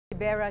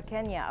Kibera,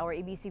 Kenya, our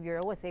ABC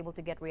Bureau was able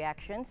to get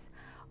reactions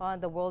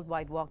on the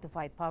worldwide walk to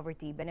fight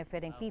poverty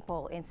benefiting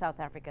people in South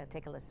Africa.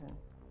 Take a listen.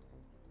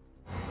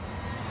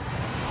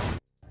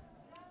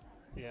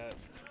 Yeah,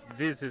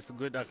 this is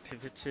good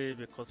activity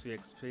because we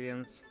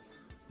experience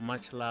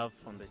much love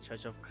from the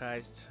Church of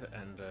Christ,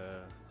 and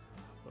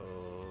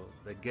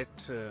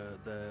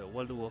the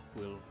World Walk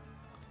will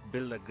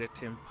build a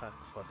great impact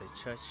for the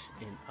church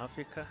in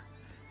Africa,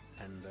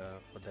 and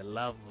for the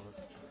love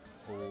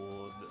for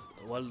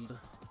the world.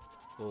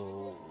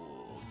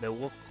 The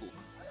walk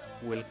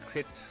will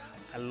create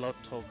a lot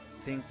of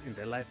things in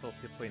the life of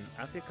people in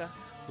Africa,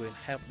 will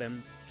help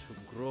them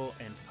to grow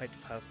and fight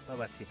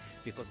poverty,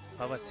 because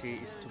poverty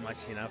is too much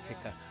in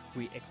Africa.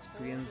 We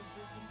experience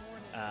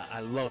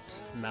a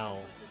lot now.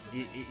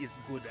 It is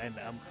good, and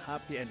I'm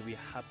happy, and we're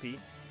happy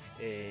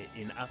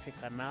in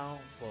Africa now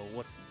for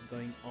what is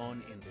going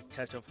on in the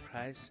Church of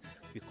Christ,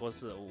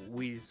 because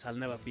we shall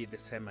never be the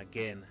same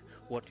again.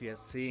 What we are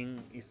seeing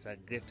is a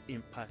great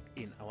impact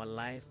in our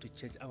life to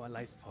change our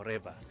life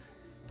forever.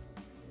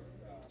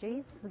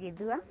 Joyce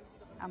Gedua,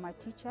 I'm a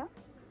teacher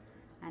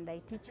and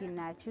I teach in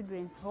a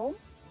children's home.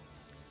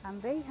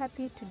 I'm very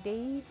happy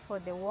today for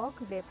the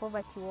walk, the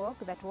poverty walk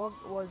that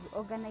was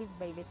organized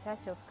by the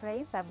Church of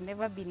Christ. I've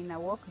never been in a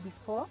walk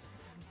before,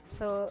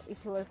 so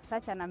it was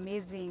such an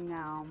amazing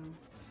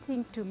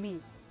thing to me.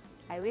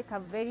 I wake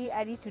up very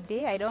early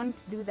today. I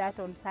don't do that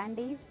on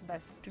Sundays,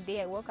 but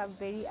today I woke up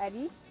very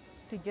early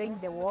to join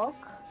the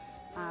walk.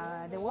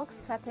 The walk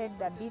started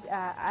a bit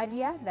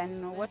earlier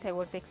than what I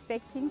was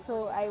expecting,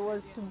 so I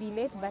was to be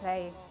late, but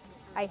I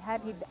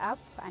hurried up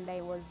and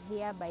I was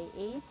here by 8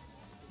 in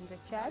the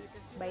church.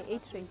 By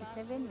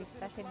 8:27 we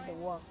started the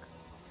walk,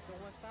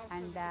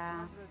 and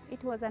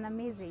it was an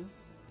amazing.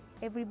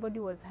 Everybody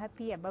was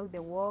happy about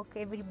the walk.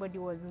 Everybody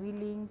was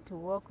willing to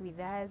walk with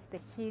us, the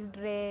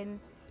children,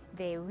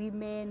 the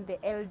women, the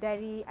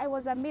elderly. I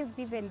was amazed,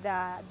 even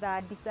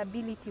the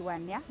disability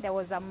one. Yeah, there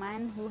was a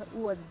man who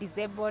was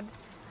disabled,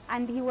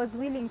 and he was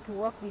willing to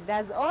walk with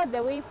us all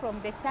the way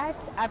from the church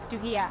up to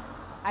here.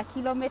 1.5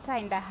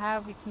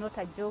 kilometers. It's not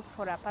a joke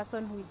for a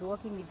person who is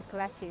walking with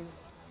crutches,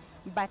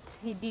 but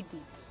he did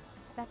it.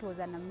 That was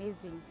an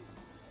amazing,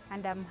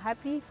 and I'm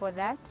happy for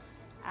that.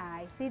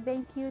 I say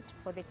thank you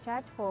for the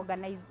church for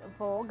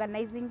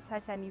organizing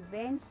such an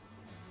event.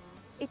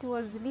 It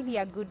was really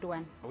a good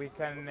one. We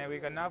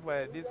can have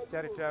this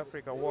Charity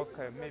Africa walk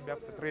maybe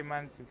after 3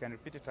 months. We can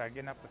repeat it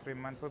again after 3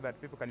 months so that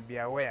people can be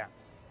aware.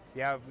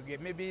 Yeah,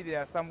 maybe there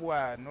are some who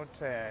are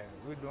not,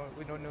 we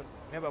don't know,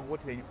 never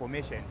got the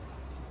information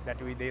that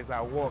there is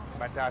a walk,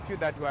 but a few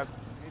that have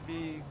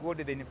maybe got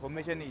the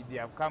information, they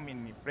have come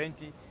in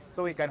plenty,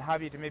 so we can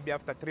have it maybe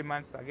after 3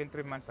 months again,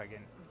 3 months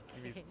again,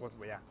 if it's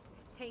possible. Yeah.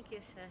 Thank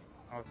you,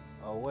 sir.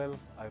 Well,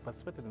 I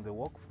participated in the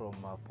walk from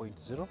Point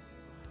Zero,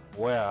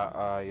 where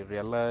I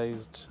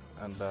realized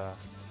and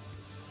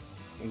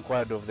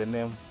inquired of the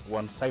name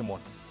one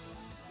Simon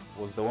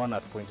was the one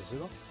at Point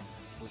Zero.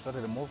 We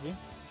started moving.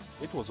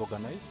 It was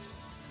organized.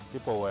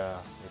 People were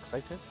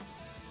excited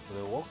for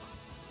the walk.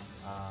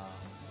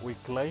 We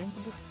climbed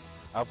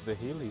up the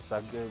hill. It's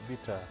a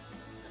bit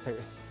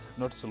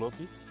not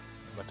slopey,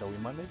 but we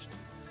managed.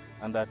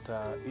 And at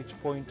each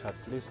point, at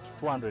least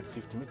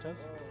 250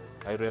 meters,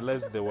 I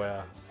realized there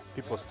were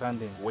people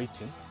standing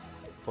waiting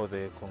for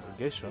the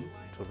congregation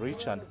to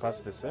reach and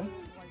pass the same.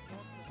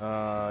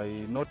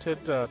 I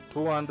noted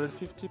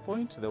 250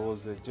 point. There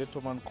was a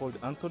gentleman called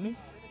Anthony.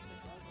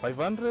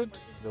 500,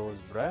 there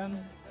was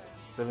Brian.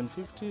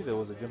 750, there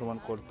was a gentleman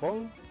called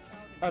Paul.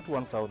 At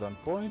 1,000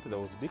 point, there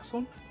was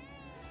Dixon.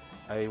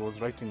 I was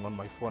writing on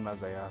my phone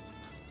as I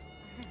asked.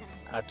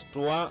 At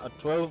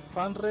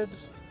 1,200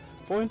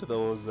 point, there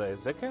was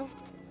Ezekiel.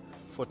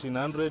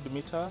 1,400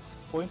 meter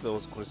point, there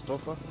was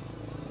Christopher.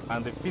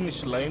 And the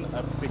finish line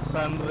at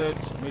 600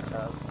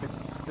 meters,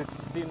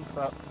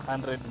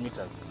 1,600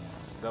 meters,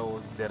 that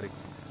was Derek.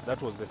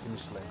 That was the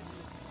finish line.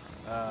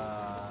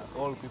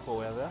 All people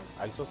were there.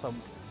 I saw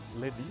some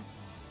lady,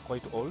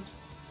 quite old.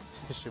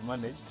 She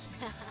managed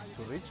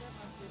to reach,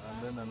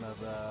 and then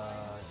another,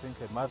 I think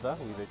a mother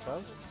with a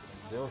child,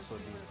 they also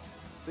did.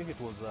 I think it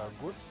was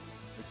good.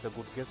 It's a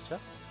good gesture,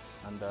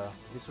 and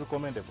it's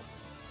recommendable.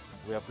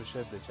 We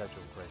appreciate the Church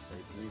of Christ.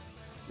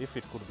 If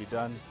it could be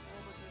done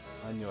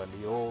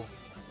annually or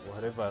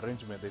whatever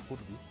arrangement they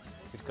could be,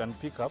 it can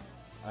pick up,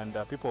 and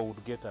people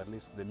would get at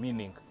least the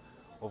meaning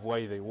of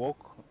why they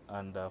walk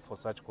and for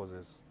such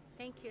causes.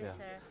 Thank you,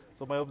 sir.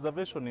 So my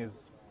observation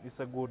is it's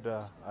a good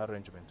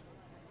arrangement.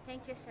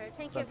 Thank you, sir.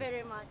 Thank you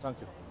very much. Thank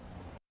you.